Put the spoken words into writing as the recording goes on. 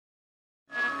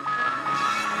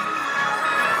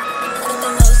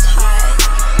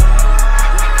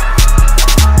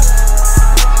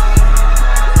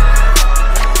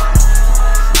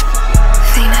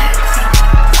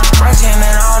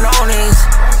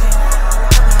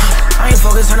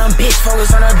focus on them bitch,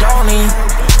 focus on the donnie.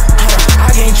 I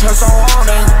can't trust on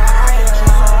wanting.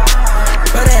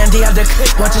 But the empty of the clip,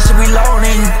 watch this shit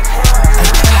reloading.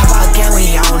 How about again,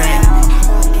 we on it.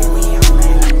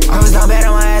 I was down bad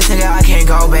on my ass, nigga, I can't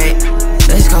go back.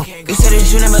 Let's go. You said that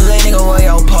you never let nigga, where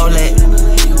your pole at?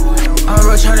 I'm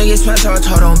real tryna get smashed, so I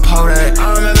told him pull that.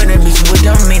 I remember that bitch with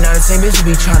dumb me, now the same bitch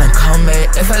be tryna come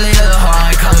back. If I leave the hoe,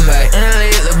 I ain't coming back. And I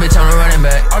leave the bitch, I'm running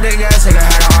back. All that gas, nigga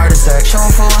had a heart attack. Show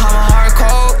him fool how my heart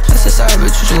cold. That's the side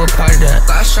bitch, you a part of that.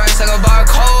 Got strikes like a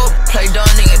barcode. Play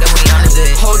dumb nigga, then we on the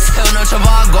dick. Hotel, no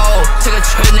Trivago. Took a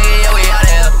trip, nigga, yeah, we out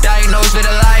here. Diagnosed with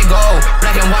a light gold.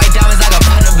 Black and white diamonds like a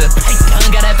pun of it. Pipe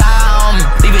gun, got that thigh on me.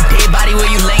 Leave a dead body where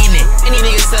you laying it. Any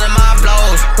niggas selling my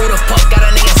blows. Who the fuck got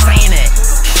a nigga saying it?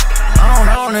 I don't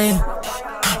know, nigga.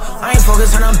 I ain't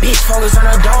focused on them bitch, focus on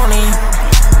the donnie.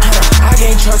 I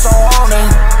can't trust on wanting.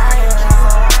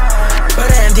 But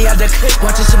the empty of the clip,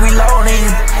 watch this shit reloading.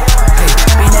 Hey,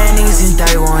 been that niggas since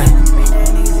day one.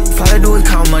 All I do is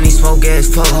count money, smoke gas,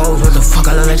 fuck hoes. What the fuck,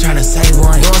 I look like tryna save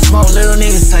one. You don't smoke, little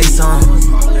niggas say something.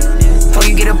 Fuck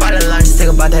you get up out of line, just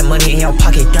think about that money in your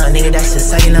pocket, done, nigga, that's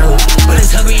just saying no. But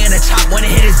it's hungry in the chop, when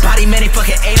it hit his body, man, they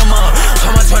fucking ate him up.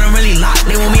 So much when I'm really locked,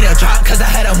 they want me to drop, cause I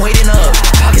had them waiting up.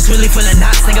 Pockets really full of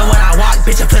knots, nigga, when I walk,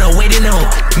 bitch, I put a weight in them.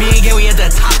 Me and Gary at the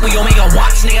top, we gon' make a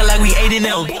watch, nigga, like we ate in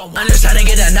them. I'm just tryna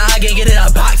get a noggin, get it a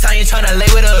box, I ain't tryna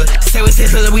lay with her. Stay with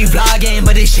sis, we vlogging,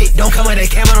 but this shit don't come with a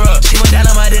camera. She went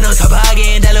down on my dinner,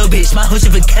 toboggan, that little bitch, my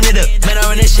hoochie for Canada. Man, I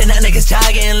run this shit, now niggas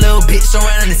jogging, little bitch,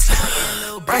 surrounding this.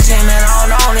 Bryson, man, I don't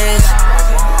know this.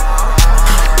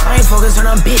 I ain't focused on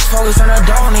them bitch, focus on the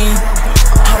donnie.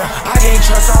 I can't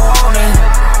trust on wanting.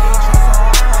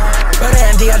 But the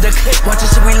empty of the clip, watch this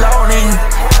shit reloading.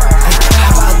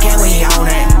 How about again, we on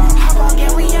it.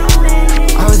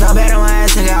 I was down bad on my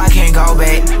ass, nigga, I can't go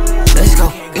back. Let's go.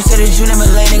 You said that you never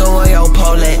let nigga, where your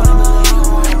pole at?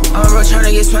 I'm real tryna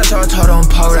get smashed, so I told him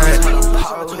pull that.